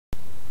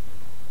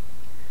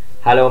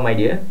Hello my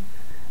dear.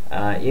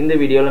 In the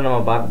video la nama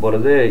paak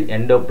poradhu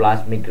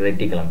endoplasmic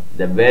reticulum,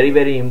 the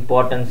very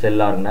important cell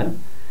organelle.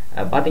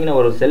 பாத்தீங்கன்னா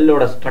ஒரு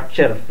செல்லோட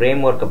structure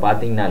framework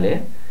பாத்தீங்கனாலே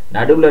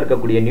நடுவுல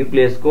இருக்கக்கூடிய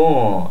நியூக்ளியஸ்க்கும்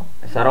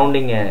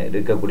surrounding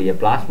இருக்கக்கூடிய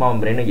plasma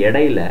மெம்பரேனுக்கு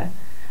இடையில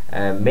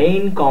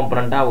main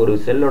காம்பனண்டா ஒரு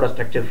செல்லோட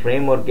structure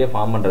ஃப்ரேம்வொர்க்கே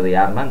form பண்றது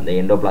யாருன்னா இந்த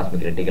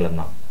எண்டோபிளாஸ்மிக் ரெட்டிகுலம்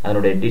தான்.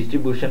 அதனுடைய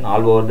டிஸ்ட்ரிபியூஷன்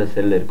ஆல் ஓவர் த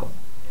செல் இருக்கும்.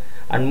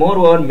 And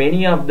moreover,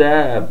 many of the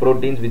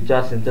proteins which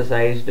are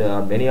synthesized or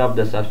many of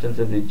the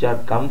substances which are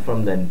come from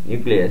the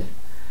nucleus,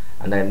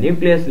 அந்த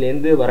நியூக்ளியஸ்ல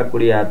இருந்து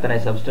வரக்கூடிய அத்தனை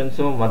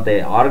சப்ஸ்டன்ஸும் மற்ற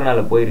ஆர்கனால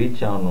போய்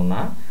ரீச்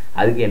ஆகணும்னா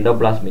அதுக்கு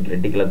எண்டோபிளாஸ்மிக்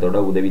ரெட்டிகுலத்தோட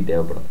உதவி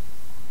தேவைப்படும்.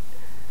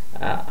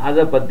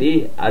 அதை பத்தி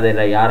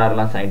அதில்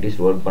யாரெல்லாம்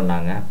சயின்டிஸ்ட் ஒர்க்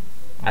பண்ணாங்க,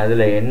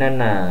 அதில்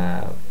என்னென்ன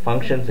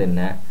ஃபங்க்ஷன்ஸ்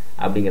என்ன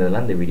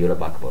அப்படிங்கிறதெல்லாம் இந்த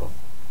வீடியோவில் பார்க்க போகிறோம்.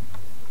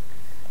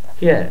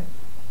 ஹியர்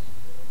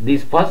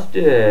திஸ் ஃபர்ஸ்ட்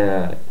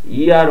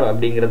ER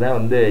அப்படிங்கிறத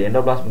வந்து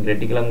எண்டோபிளாஸ்மிக்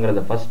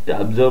ரெட்டிகுலம்ங்கிறத ஃபர்ஸ்ட்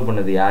அப்சர்வ்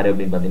பண்ணது யாரு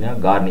அப்படின்னு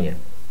பார்த்தீங்கன்னா கார்னியர்.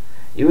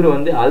 இவர்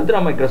வந்து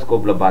அல்ட்ரா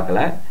மைக்ரோஸ்கோப்ல பார்க்கல,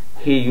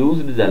 he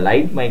used the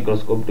light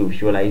microscope to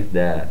visualize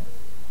the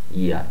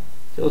ER.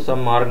 So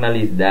some organelle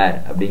is there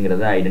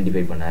அப்படிங்கிறத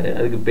ஐடென்டிஃபை பண்ணாரு.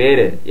 அதுக்கு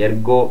பேரு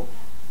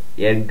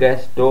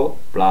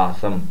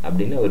எர்கஸ்டோபிளாசம்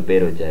அப்படின்னு ஒரு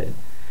பேர் வச்சாரு.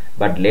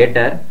 But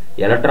later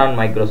electron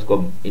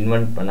microscope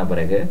invent பண்ண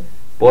பிறகு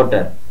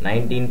Porter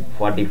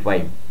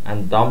 1945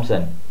 and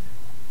Thomson,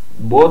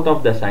 both of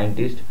the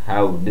scientists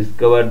have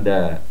discovered the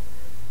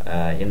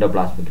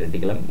endoplasmic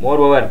reticulum.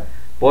 Moreover,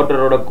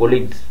 Porteroda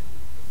colleagues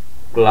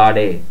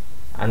Clade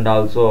and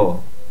also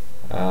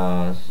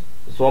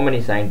so many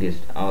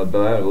scientists.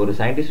 ஒரு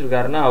சயின்டிஸ்ட்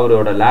இருக்காருன்னா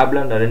அவரோட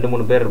லேப்ல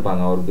 2-3 பேர்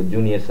இருப்பாங்க அவருக்கு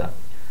ஜூனியர்ஸா.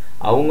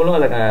 அவங்களும்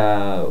அதை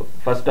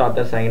ஃபர்ஸ்ட்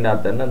ஆத்தர் செகண்ட்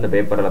ஆத்தர்னு அந்த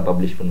பேப்பரில்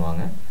பப்ளிஷ்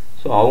பண்ணுவாங்க.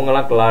 ஸோ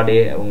அவங்களாம்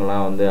கிளாடே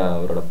அவங்களாம் வந்து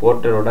அவரோட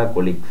போர்ட்டரோட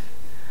colleagues.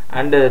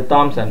 And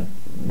Thomson,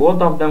 both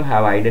of them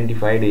have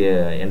identified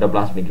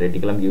endoplasmic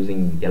reticulum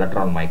using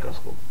electron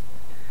microscope.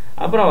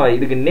 அப்புறம்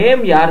இதுக்கு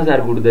நேம் யார்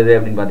சார் கொடுத்தது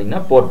அப்படின்னு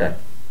பார்த்தீங்கன்னா Porter.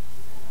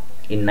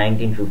 In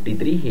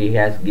 1953 he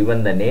has given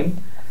the name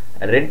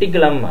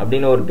reticulum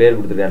அப்படின்னு ஒரு பேர்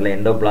கொடுத்துருக்காருல.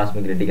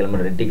 எண்டோபிளாஸ்மிக் ரெட்டிகுலம்,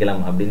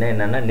 ரெட்டிகுலம் அப்படின்னா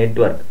என்னன்னா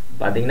நெட்வொர்க்.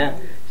 பார்த்தீங்கன்னா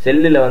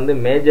செல்லில் வந்து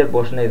மேஜர்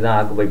போர்ஷனை இதுதான்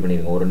ஆக்குபை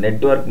பண்ணியிருக்கும், ஒரு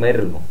நெட்வொர்க் மாரி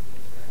இருக்கும்.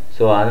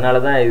 ஸோ அதனால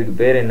தான் இதுக்கு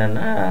பேர்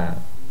என்னன்னா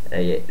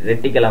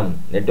ரெட்டிகுலம்,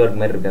 நெட்வொர்க்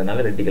மாரி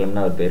இருக்கிறதுனால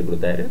ரெட்டிகுலம்னு அவர் பேர்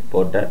கொடுத்தாரு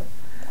Porter.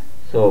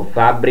 So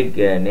fabric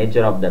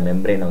nature of the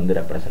மெம்பரேனை வந்து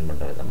ரெப்ரசென்ட்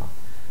பண்ணுற விதமா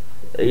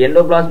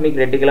எண்டோபிளாஸ்மிக்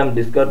ரெட்டிகுலம்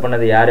டிஸ்கவர்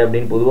பண்ணது யார்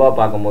அப்படின்னு பொதுவாக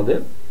பார்க்கும்போது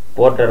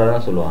போர்ட்டரை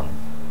தான் சொல்லுவாங்க.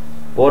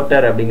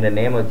 போர்ட்டர் அப்படிங்கிற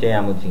நேம் வச்சே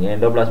அமைச்சிங்க.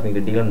 எண்டோபிளாஸ்மிக்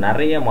ரெட்டிகுலம்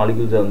நிறைய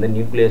மாலிகூல்ஸை வந்து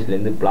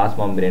நியூக்ளியஸ்லேருந்து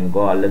பிளாஸ்மா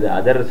மெம்பரேனுக்கோ அல்லது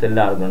அதர் செல்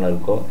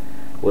ஆர்கனலுக்கோ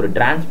ஒரு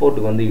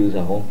டிரான்ஸ்போர்ட்டுக்கு வந்து யூஸ்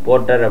ஆகும்.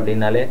 போர்ட்டர்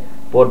அப்படின்னாலே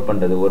போர்ட்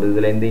பண்ணுறது, ஒரு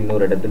இதுலேருந்து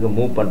இன்னொரு இடத்துக்கு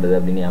மூவ் பண்ணுறது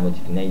அப்படின்னு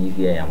அமைச்சிட்டிங்கன்னா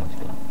ஈஸியாக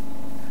அமைச்சிக்கலாம்.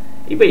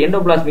 இப்போ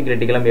எண்டோபிளாஸ்மிக்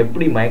ரெட்டிகுலம்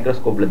எப்படி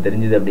மைக்ரோஸ்கோப்ல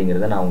தெரிஞ்சது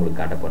அப்படிங்கிறத நான் உங்களுக்கு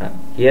காட்ட போறேன்.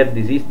 Here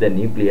this is the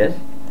nucleus.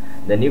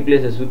 இந்த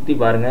நியூக்ளியஸை சுற்றி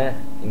பாருங்க,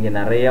 இங்கே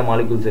நிறைய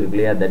மாலிகூல்ஸ் இருக்கு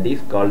இல்லையா, that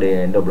is called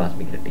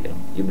endoplasmic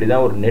reticulum.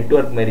 இப்படிதான் ஒரு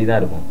நெட்வொர்க் மாரி தான்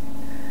இருக்கும்.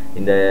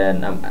 இந்த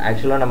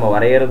ஆக்சுவலாக நம்ம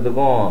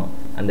வரைகிறதுக்கும்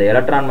அந்த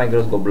எலக்ட்ரான்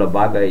மைக்ரோஸ்கோப்ல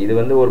பார்க்க இது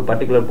வந்து ஒரு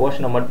பர்டிகுலர்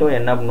போர்ஷனை மட்டும்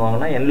என்ன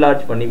பண்ணுவாங்கன்னா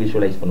என்லார்ஜ் பண்ணி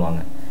விஷுவலைஸ்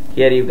பண்ணுவாங்க.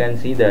 Here you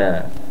can see the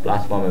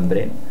plasma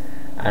membrane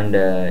and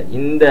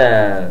இந்த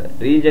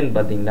ரீஜன்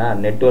பார்த்தீங்கன்னா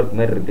நெட்வொர்க்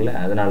மாதிரி இருக்குல்ல,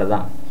 அதனால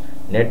தான்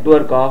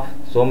network of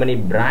so many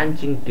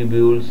branching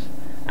tubules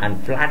and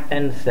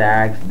flattened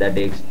sacs that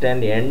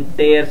extend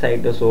entire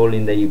cytosol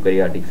in the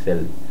eukaryotic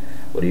cell.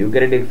 ஒரு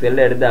eukaryotic cell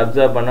எடுத்து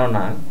அப்சர்வ்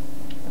பண்ணோம்னா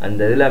அந்த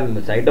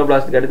இதில்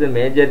சைட்டோபிளாஸ்டுக்கு அடுத்து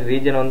மேஜர்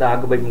ரீஜன் வந்து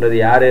ஆக்குபை பண்ணுறது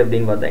யாரு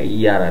அப்படின்னு பார்த்தா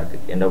ER இருக்கு,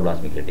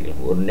 எண்டோபிளாஸ்மிக்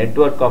ரெட்டிகுலம். ஒரு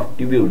நெட்வொர்க் ஆஃப்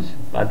டியூபியூல்ஸ்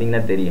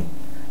பார்த்தீங்கன்னா தெரியும்,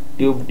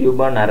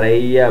 டியூபாக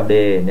நிறைய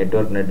அப்படியே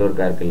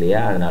நெட்வொர்க்காக இருக்கு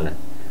இல்லையா, அதனால.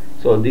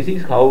 So this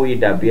is how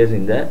it appears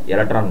in the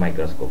electron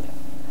microscope.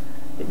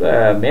 இப்போ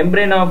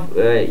மெம்பரேன் ஆஃப்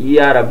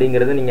ER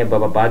அப்படிங்கிறது நீங்கள்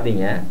இப்போ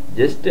பார்த்தீங்க,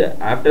 ஜஸ்ட்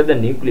ஆஃப்டர் த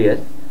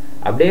நியூக்ளியஸ்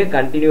அப்படியே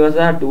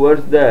கண்டினியூஸாக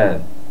டுவர்ட்ஸ் த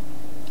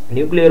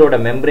நியூக்ளியரோட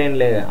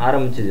மெம்பரேனில்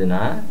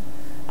ஆரம்பிச்சிச்சுன்னா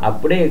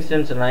அப்படியே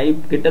எக்ஸ்டென்ஷன் ஆகி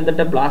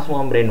கிட்டத்தட்ட பிளாஸ்மா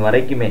மெம்பரேன்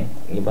வரைக்குமே,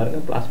 இங்கே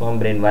பாருங்கள் பிளாஸ்மா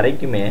மெம்பரேன்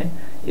வரைக்குமே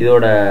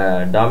இதோட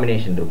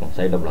டாமினேஷன் இருக்கும்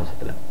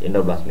சைட்டோபிளாசத்தில்,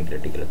 endoplasmic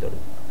ரெட்டிகுலத்தோட.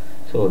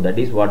 So that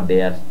is what they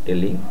are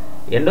telling.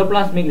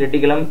 Endoplasmic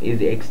reticulum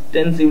is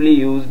extensively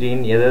used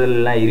in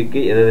எதெல்லாம்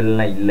இருக்குது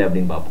எதெல்லாம் இல்லை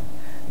அப்படின்னு பார்ப்போம்.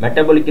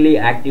 Metabolically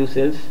active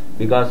cells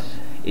because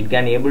it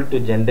can able to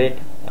generate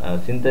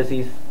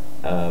synthesis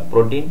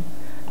protein.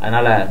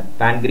 அதனால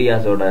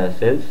pancreas ஓட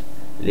cells,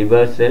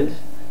 liver cells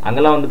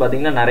அங்கெல்லாம் வந்து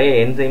பார்த்தீங்கன்னா நிறைய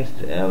enzymes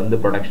வந்து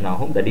ப்ரொடக்ஷன்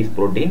ஆகும், that is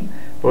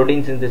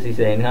protein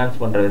synthesis enhance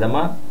பண்ணுற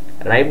விதமாக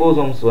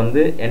ரைபோசோம்ஸ்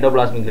வந்து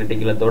எண்டோபிளாஸ்மிக்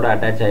ரெட்டிகுலத்தோட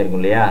அட்டாச்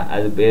ஆகிருக்கும் இல்லையா,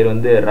 அது பேர்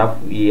வந்து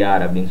ரஃப் ER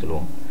அப்படின்னு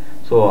சொல்லுவோம்.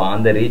 ஸோ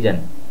அந்த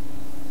ரீஜன்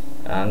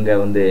அங்கே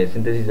வந்து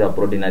சிந்தசிஸ் ஆஃப்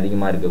ப்ரோட்டீன்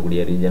அதிகமாக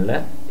இருக்கக்கூடிய ரீஜனில்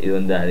இது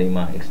வந்து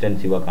அதிகமாக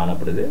எக்ஸ்டென்சிவாக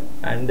காணப்படுது.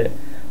 And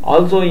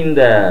also in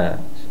the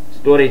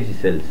storage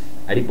cells,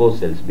 adipose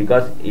cells,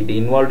 because it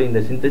involved in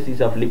the synthesis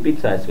of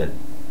lipids as well,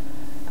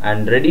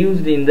 and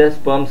reduced in the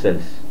sperm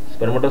cells.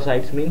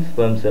 Spermatocytes means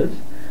sperm cells.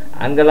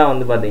 அங்கெல்லாம்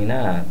வந்து பார்த்தீங்கன்னா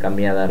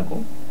கம்மியாக தான்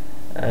இருக்கும்,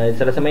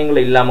 சில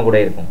சமயங்களில் இல்லாமல் கூட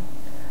இருக்கும்.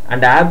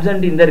 And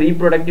absent in the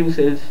reproductive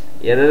cells,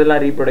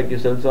 எதெல்லாம்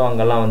ரீப்ரொடக்டிவ் செல்ஸோ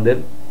அங்கெல்லாம் வந்து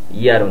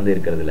ER வந்து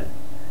இருக்கிறதுல.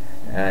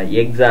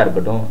 எக்ஸா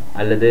இருக்கட்டும்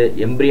அல்லது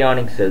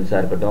எம்பிரியானிக் செல்ஸா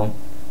இருக்கட்டும்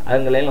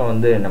அதுங்களெல்லாம்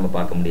வந்து நம்ம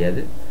பார்க்க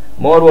முடியாது.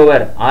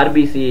 Moreover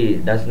RBC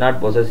does not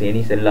possess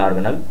any cell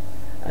organelle.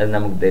 அது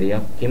நமக்கு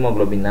தெரியும்.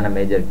 ஹீமோகுளோபின் தான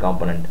மேஜர்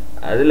காம்பனன்ட்.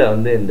 அதுல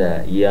வந்து இந்த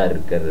ER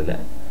இருக்கிறதுல.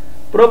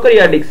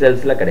 ப்ரோகாரியோட்டிக்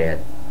செல்ஸ்ல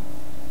கிடையாது.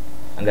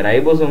 அங்க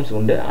ரைபோசோம்ஸ்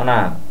உண்டு. ஆனா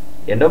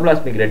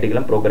எண்டோபிளாஸ்மிக்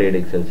ரெட்டிகுலம்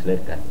ப்ரோகாரியோட்டிக் செல்ஸ்ல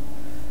இருக்காது.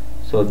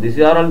 So these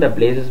are all the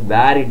places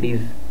where it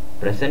is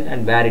present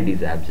and where it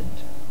is absent.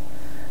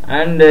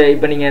 And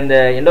இப்போ நீங்க இந்த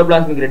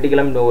எண்டோபிளாஸ்மிக்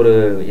ரெட்டிகுலம் ஒரு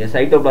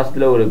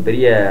சைட்டோபிளாஸ்ட்ல ஒரு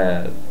பெரிய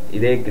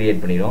இதே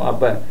கிரியேட் பண்ணிரும்.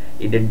 அப்ப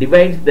it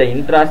divides the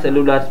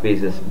intracellular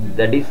spaces,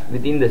 that is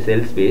within the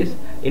cell space,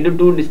 into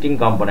two distinct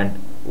components.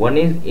 One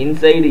is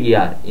inside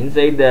ER,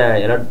 inside the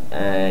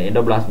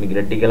endoplasmic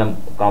reticulum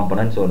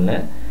components ஒன்னு,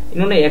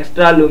 இன்னொன்னு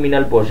extra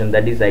luminal portion,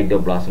 that is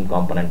cytoplasm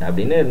component.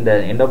 அப்படின்னு இந்த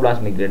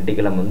endoplasmic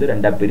reticulum வந்து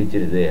ரெண்டா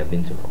பிரிச்சிருது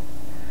அப்படின்னு சொல்றோம்.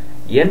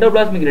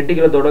 endoplasmic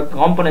reticulatoட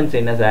components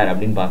என்ன sir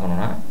அப்படின்னு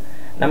பார்க்கணும்னா,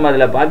 நம்ம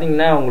அதுல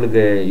பாத்தீங்கன்னா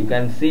உங்களுக்கு you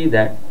can see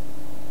that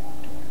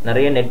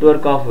நிறைய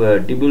நெட்வொர்க் ஆஃப்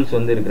டிபியூல்ஸ்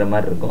வந்து இருக்கிற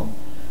மாதிரி இருக்கும்.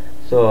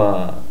 ஸோ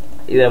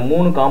இதை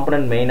 3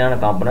 காம்பனன்ட் மெயினான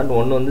காம்பனன்ட்.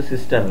 ஒன்று வந்து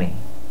சிஸ்டர்னே,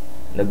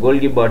 இந்த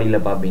கோல்கி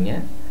பாடியில் பார்ப்பீங்க.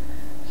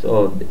 ஸோ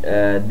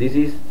திஸ்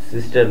இஸ்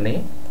சிஸ்டர்னே,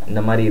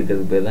 இந்த மாதிரி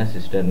இருக்கிறது பேர் தான்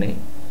சிஸ்டர்னே.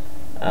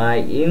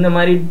 இந்த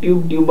மாதிரி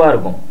டியூபாக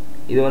இருக்கும்.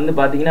 இது வந்து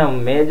பார்த்தீங்கன்னா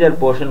மேஜர்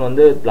போர்ஷன்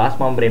வந்து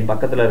பிளாஸ்மா மெம்பரேன்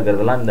பக்கத்தில்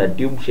இருக்கிறதெல்லாம் இந்த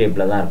டியூப்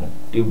ஷேப்பில் தான் இருக்கும்.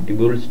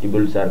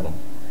 டிபியூல்ஸாக இருக்கும்.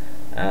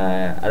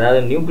 அதாவது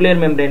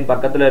நியூக்ளியர் மெம்பரேன்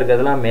பக்கத்தில்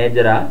இருக்கிறதெல்லாம்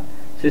மேஜராக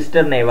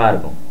சிஸ்டர்னேவாக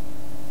இருக்கும்.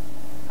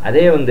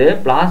 அதே வந்து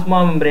பிளாஸ்மா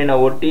மெம்பரேனை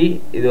ஒட்டி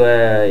இது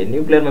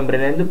நியூக்ளியர்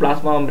மெம்பரேன்லேருந்து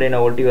பிளாஸ்மா மெம்பரேனை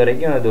ஒட்டி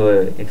வரைக்கும் அது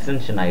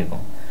எக்ஸ்டென்ஷன்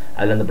ஆகிருக்கும்.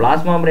 அதில் அந்த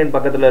பிளாஸ்மா மெம்பரேன்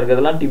பக்கத்தில்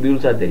இருக்கிறதெல்லாம்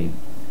டிபியூல்ஸாக தெரியும்.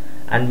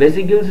 அண்ட்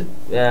வெசிகிள்ஸ்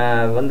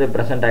வந்து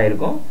ப்ரெசென்ட்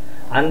ஆகிருக்கும்.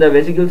 அந்த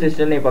வெசிகிள்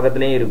சிஸ்டர்னே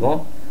பக்கத்துலேயும் இருக்கும்.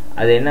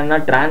 அது என்னென்னா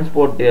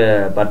டிரான்ஸ்போர்ட்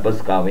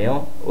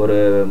பர்பஸ்க்காகவும் ஒரு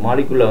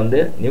மாலிகுலை வந்து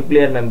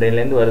நியூக்ளியர்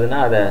மெம்பரேன்லேருந்து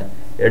வருதுன்னா அதை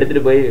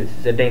எடுத்துகிட்டு போய்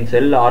செர்டைன்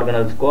செல்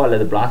ஆர்கனல்ஸ்க்கோ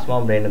அல்லது பிளாஸ்மா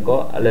மெம்பரேனுக்கோ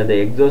அல்லது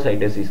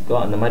எக்ஸோசைட்டோசிஸ்க்கோ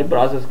அந்த மாதிரி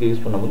ப்ராசஸ்க்கு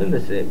யூஸ் பண்ணும்போது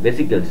இந்த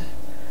வெசிகிள்ஸ்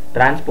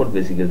டிரான்ஸ்போர்ட்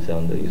வெசிகிள்ஸை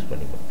வந்து யூஸ்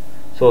பண்ணிப்போம்.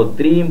 So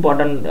 3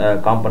 important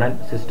component,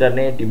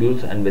 cisternae,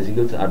 tubules and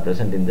vesicles are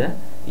present in the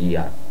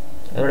ER.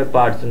 அதோட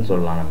பார்ட்ஸ்ன்னு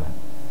சொல்லலாம் நம்ம.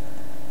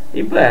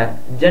 இப்போ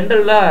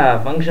ஜென்ரலாக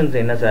ஃபங்க்ஷன்ஸ்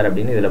என்ன சார்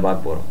அப்படின்னு இதில்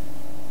பார்க்க போகிறோம்.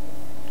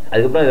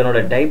 அதுக்கப்புறம்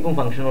இதனோட டைப்பும்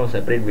ஃபங்க்ஷனும்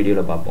செப்பரேட்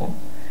வீடியோவில் பார்ப்போம்.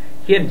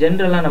 ஹியர்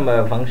ஜென்ரலாக நம்ம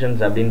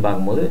ஃபங்க்ஷன்ஸ் அப்படின்னு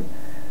பார்க்கும்போது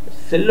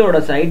செல்லோட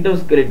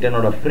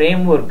சைட்டோஸ்கெலிட்டனோட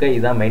ஃப்ரேம் ஒர்க்கை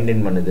இதான்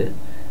மெயின்டைன் பண்ணுது.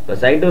 இப்போ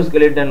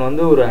சைட்டோஸ்கெலிட்டன்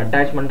வந்து ஒரு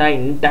அட்டாச்மெண்ட்டாக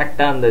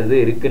இன்டாக்டாக அந்த இது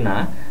இருக்குன்னா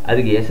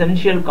அதுக்கு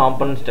essential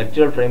component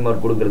structural frame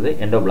work கொடுக்குறது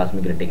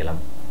எண்டோபிளாஸ்மிக் ரெட்டிகுலம்.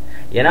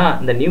 ஏன்னா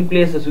இந்த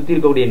நியூக்ளியஸை சுற்றி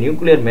இருக்கக்கூடிய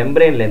நியூக்ளியர்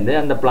மெம்பரேன்லேருந்து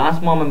அந்த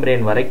பிளாஸ்மா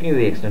மெம்பரேன் வரைக்கும்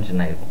இது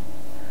எக்ஸ்டென்ஷன் ஆகிருக்கும்.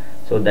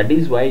 So that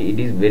is why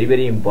it is very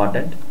very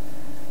important.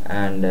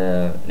 And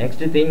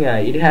next thing,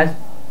 it has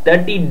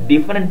 30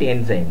 different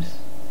enzymes.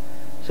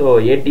 So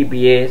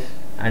ATPase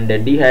and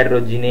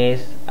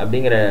Dehydrogenase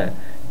அப்படிங்கிற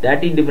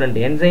 30 டிஃப்ரெண்ட்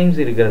என்சைம்ஸ்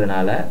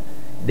இருக்கிறதுனால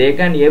they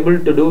can able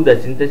to do the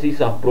synthesis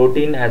of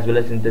protein as well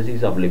as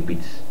synthesis of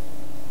lipids.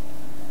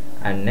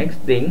 And next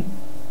thing,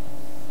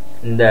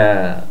 இந்த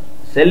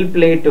செல்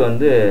plate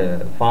வந்து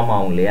form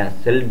ஆகும் இல்லையா,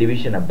 cell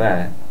division அப்போ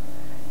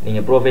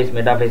நீங்கள் prophase,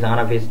 metaphase,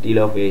 anaphase,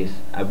 telophase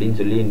அப்படின்னு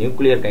சொல்லி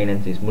நியூக்ளியர்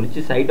கைனன்சிஸ் முடிச்சு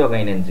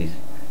சைட்டோகைனன்சிஸ்,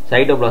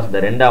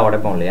 சைட்டோபிளாஸ்ட ரெண்டாக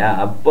உடைப்போம் இல்லையா,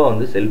 அப்போ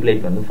வந்து செல்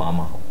பிளேட் வந்து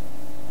ஃபார்ம் ஆகும்.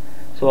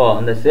 ஸோ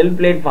அந்த செல்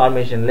பிளேட்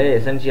ஃபார்மேஷனில்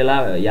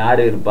எசென்ஷியலாக யார்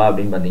இருப்பா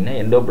அப்படின்னு பார்த்தீங்கன்னா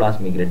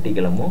எண்டோபிளாஸ்மிக்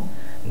ரெட்டிகுலமும்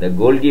இந்த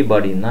கோல்கி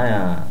பாடியும் தான்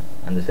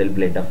அந்த செல்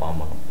பிளேட்டை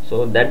ஃபார்ம் ஆகும். So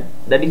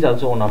that is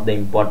also one of the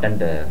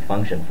important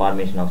function,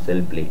 formation of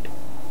cell plate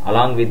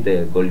along with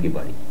கோல்கி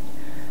body.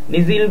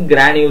 நிசில்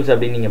granules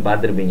அப்படின்னு நீங்கள்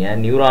பார்த்துருப்பீங்க,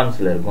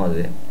 நியூரான்ஸில் இருக்கும்.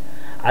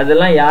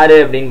 அதெல்லாம் யாரு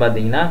அப்படின்னு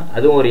பார்த்தீங்கன்னா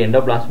அதுவும் ஒரு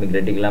எண்டோபிளாஸ்மிக்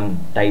ரெட்டிகுலம்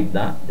டைப்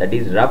தான். That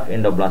is rough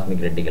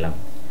endoplasmic reticulum.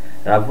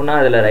 ரஃப்னா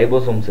அதில்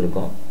ரைபோசோம்ஸ்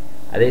இருக்கும்.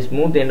 அதே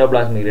ஸ்மூத்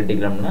எண்டோபிளாஸ்மிக்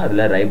ரெட்டிகுலம்னா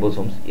அதில்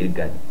ரைபோசோம்ஸ்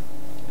இருக்காது.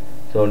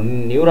 ஸோ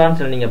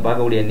நியூரான்ஸில் நீங்கள்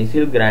பார்க்கக்கூடிய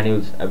நிசில்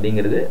கிரானியூல்ஸ்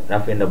அப்படிங்கிறது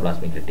ரஃப்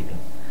எண்டோபிளாஸ்மிக்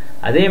ரெட்டிகுலம்.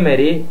 அதே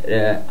மாதிரி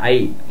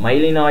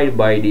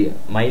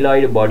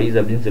மைலாய்டு பாடிஸ்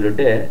அப்படின்னு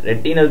சொல்லிட்டு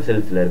ரெட்டினல்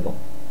செல்ஸ்ல இருக்கும்.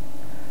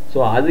 ஸோ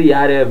அது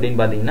யாரு அப்படின்னு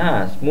பார்த்தீங்கன்னா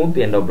ஸ்மூத்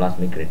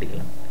எண்டோபிளாஸ்மிக்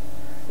ரெட்டிகுலம்.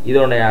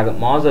 இதோட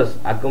மாசஸ்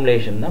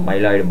அக்குமுலேஷன் தான்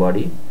myeloid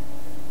body.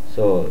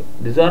 So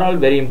this are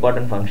all very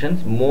important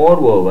functions.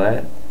 More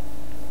over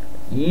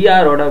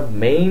ERோட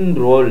main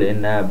role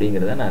என்ன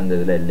அப்படிங்கிறத நான் இந்த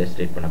இதில்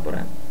இல்லஸ்ட்ரேட் பண்ண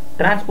போகிறேன்.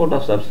 Transport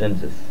of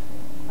substances.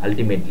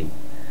 அல்டிமேட்லி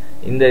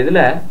இந்த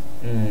இதில்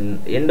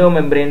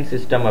எண்டோமெம்பரேன்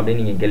சிஸ்டம்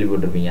அப்படின்னு நீங்கள்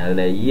கேள்விப்பட்டிருப்பீங்க.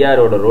 அதில்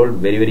ERோட role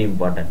very very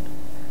important.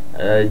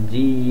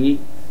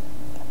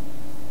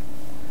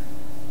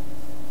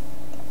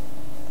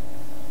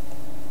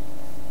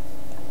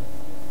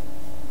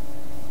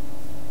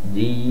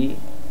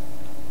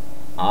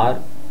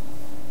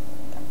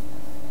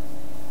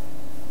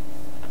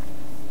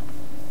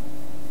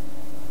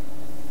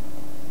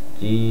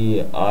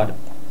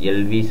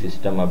 GERLV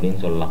system அப்படின்னு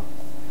சொல்லலாம்.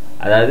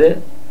 அதாவது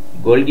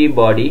கோல்கி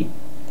பாடி,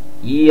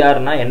 ER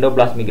na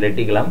endoplasmic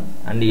reticulum,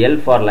 and L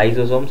for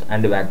lysosomes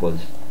and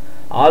vacuoles.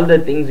 All the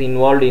things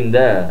involved in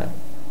the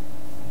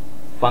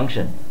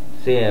function,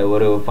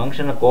 ஒரு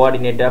ஃபங்க்ஷனை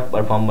கோஆர்டினேட்டாக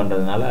பர்ஃபார்ம்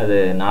பண்ணுறதுனால அது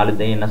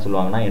 4த்தையும் என்ன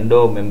சொல்லுவாங்கன்னா எண்டோ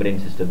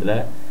மெம்பரேன் சிஸ்டத்தில்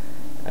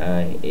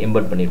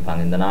எம்பர்ட்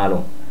பண்ணியிருப்பாங்க. இந்த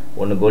 4ம்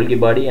ஒன்று கோல்கி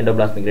பாடி,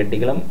 endoplasmic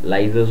reticulum,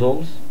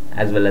 lysosomes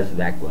as well as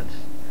வேக்வல்ஸ்.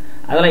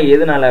 அதெல்லாம்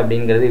எதனால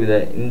அப்படிங்கிறது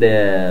இந்த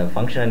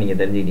ஃபங்க்ஷனை நீங்கள்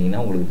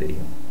தெரிஞ்சுக்கிட்டீங்கன்னா உங்களுக்கு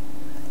தெரியும்.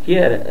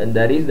 Here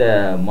there is the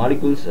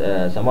molecules,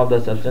 some of the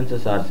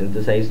substances are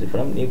synthesized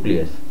from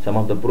nucleus, some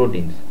of the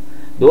proteins.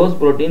 Those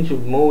proteins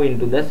should move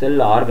into the cell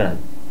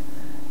organelle.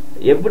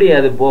 எப்படி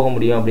அது போக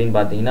முடியும் அப்படின்னு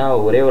பார்த்தீங்கன்னா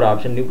ஒரே ஒரு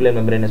ஆப்ஷன், நியூக்ளியர்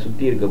மெம்பரேனை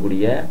சுற்றி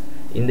இருக்கக்கூடிய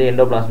இந்த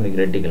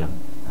எண்டோபிளாஸ்மிக் ரெட்டிகுலம்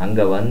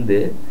அங்கே வந்து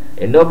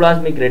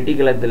எண்டோபிளாஸ்மிக்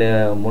ரெட்டிகுலத்தில்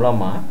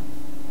மூலமாக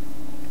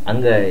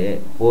அங்கே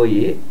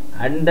போய்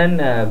and then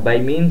by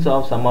means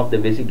of some of the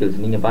vesicles,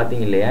 நீங்கள்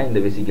பார்த்தீங்க இல்லையா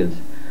இந்த vesicles,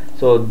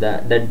 so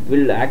that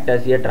will act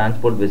as a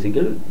transport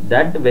vesicle.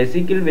 That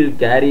vesicle will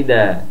carry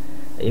the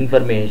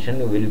information,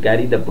 will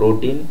carry the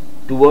protein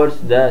towards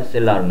the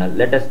cell organelle.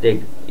 Let us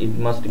take, it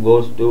must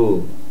goes to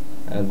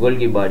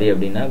Golgi body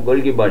அப்படின்னா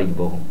Golgi பாடிக்கு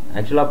போகும்.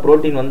 ஆக்சுவலாக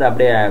protein வந்து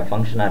அப்படியே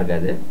ஃபங்க்ஷனாக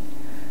இருக்காது.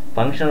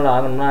 Functional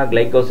ஆகணும்னா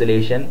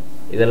கிளைகோசிலேஷன்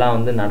இதெல்லாம்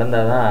வந்து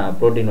நடந்தால் தான்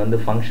ப்ரோட்டீன் வந்து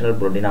ஃபங்க்ஷனல்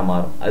ப்ரோட்டீனாக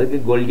மாறும். அதுக்கு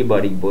கோல்கி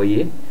பாடிக்கு போய்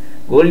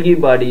கோல்கி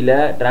பாடியில்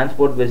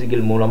டிரான்ஸ்போர்ட்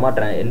வெசிக்கிள்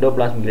மூலமாக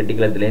எண்டோபிளாஸ்மிக்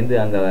ரெட்டிகுலத்துலேருந்து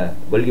அங்கே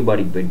கோல்கி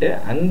பாடிக்கு போயிட்டு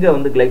அங்கே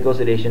வந்து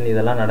கிளைகோசிலேஷன்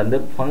இதெல்லாம் நடந்து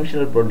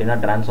ஃபங்க்ஷனல் ப்ரோட்டீனாக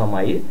டிரான்ஸ்ஃபார்ம்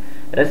ஆகி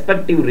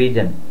ரெஸ்பெக்டிவ்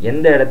ரீஜன்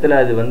எந்த இடத்துல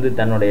அது வந்து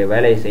தன்னுடைய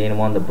வேலையை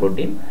செய்யணுமோ அந்த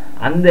ப்ரோட்டீன்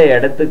அந்த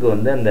இடத்துக்கு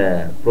வந்து அந்த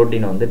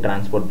ப்ரோட்டீனை வந்து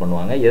டிரான்ஸ்போர்ட்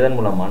பண்ணுவாங்க. எதன்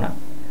மூலமான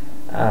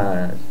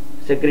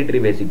செக்ரிட்டரி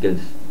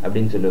வெசிக்கிள்ஸ்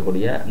அப்படின்னு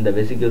சொல்லக்கூடிய அந்த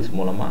வெசிக்கிள்ஸ்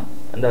மூலமாக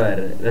அந்த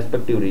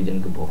ரெஸ்பெக்டிவ்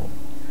ரீஜனுக்கு போகும்.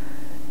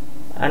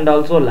 அண்ட்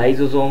ஆல்சோ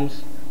லைசோசோம்ஸ்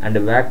அண்ட்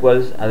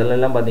வேக்வல்ஸ்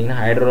அதிலெல்லாம் பார்த்தீங்கன்னா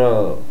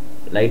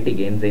ஹைட்ரோலைட்டிக்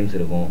என்சைம்ஸ்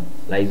இருக்கும்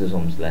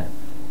லைசோசோம்ஸில்.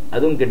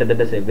 அதுவும்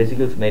கிட்டத்தட்ட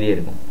வெசிக்கிள்ஸ் மாரியே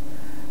இருக்கும்.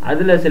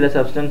 அதில் சில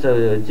சப்ஸ்டன்ஸை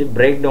வச்சு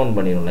பிரேக் டவுன்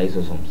பண்ணிடும்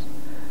லைசோசோம்ஸ்.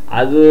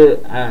 அது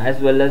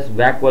ஆஸ் வெல் அஸ்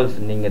வேக்வல்ஸ்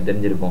நீங்கள்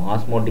தெரிஞ்சிருக்கும்,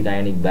 osmotic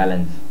ionic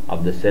balance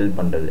of the செல்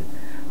பண்ணுறது.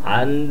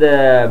 அந்த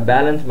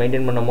பேலன்ஸ்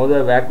மெயின்டைன் பண்ணும் போது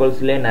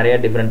வேக்வல்ஸ்லேயே நிறைய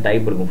டிஃப்ரெண்ட்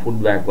டைப் இருக்கும்.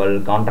 ஃபுட் வேக்வல்,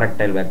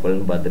 கான்ட்ராக்டைல்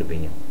வேக்வல்னு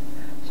பார்த்துருப்பீங்க.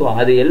 ஸோ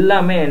அது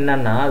எல்லாமே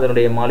என்னன்னா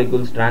அதனுடைய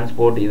மாலிகூல்ஸ்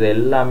டிரான்ஸ்போர்ட் இது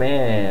எல்லாமே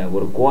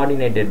ஒரு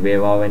கோஆர்டினேட்டட்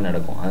வேவாகவே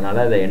நடக்கும். அதனால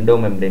அந்த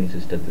எண்டோமெம்பரேன்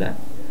சிஸ்டத்தில்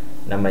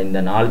நம்ம இந்த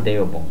 4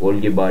 வைப்போம்,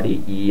 கோல்கி பாடி,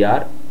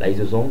 ER,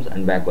 lysosomes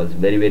and வேக்வல்ஸ்.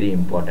 Very very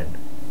important.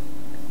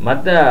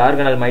 மற்ற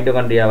ஆர்கனல்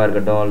மைட்டோகாண்ட்ரியாவாக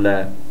இருக்கட்டும் இல்லை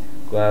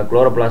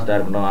குளோரோபிளாஸ்டாக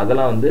இருக்கட்டும்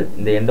அதெல்லாம் வந்து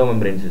இந்த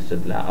எண்டோமெம்பரேன்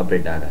சிஸ்டத்தில்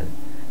ஆப்ரேட் ஆகாது.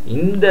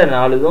 இந்த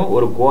 4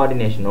 ஒரு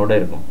கோஆர்டினேஷனோடு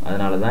இருக்கும்.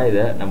 அதனால தான்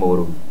இதை நம்ம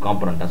ஒரு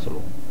காம்பனண்ட்டாக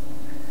சொல்லுவோம்.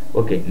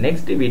 ஓகே,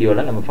 நெக்ஸ்ட்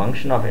வீடியோவில் நம்ம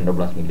ஃபங்க்ஷன் ஆஃப்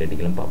எண்டோபிளாஸ்மிக்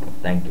ரெட்டிகுலம் பார்ப்போம்.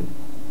 தேங்க்யூ.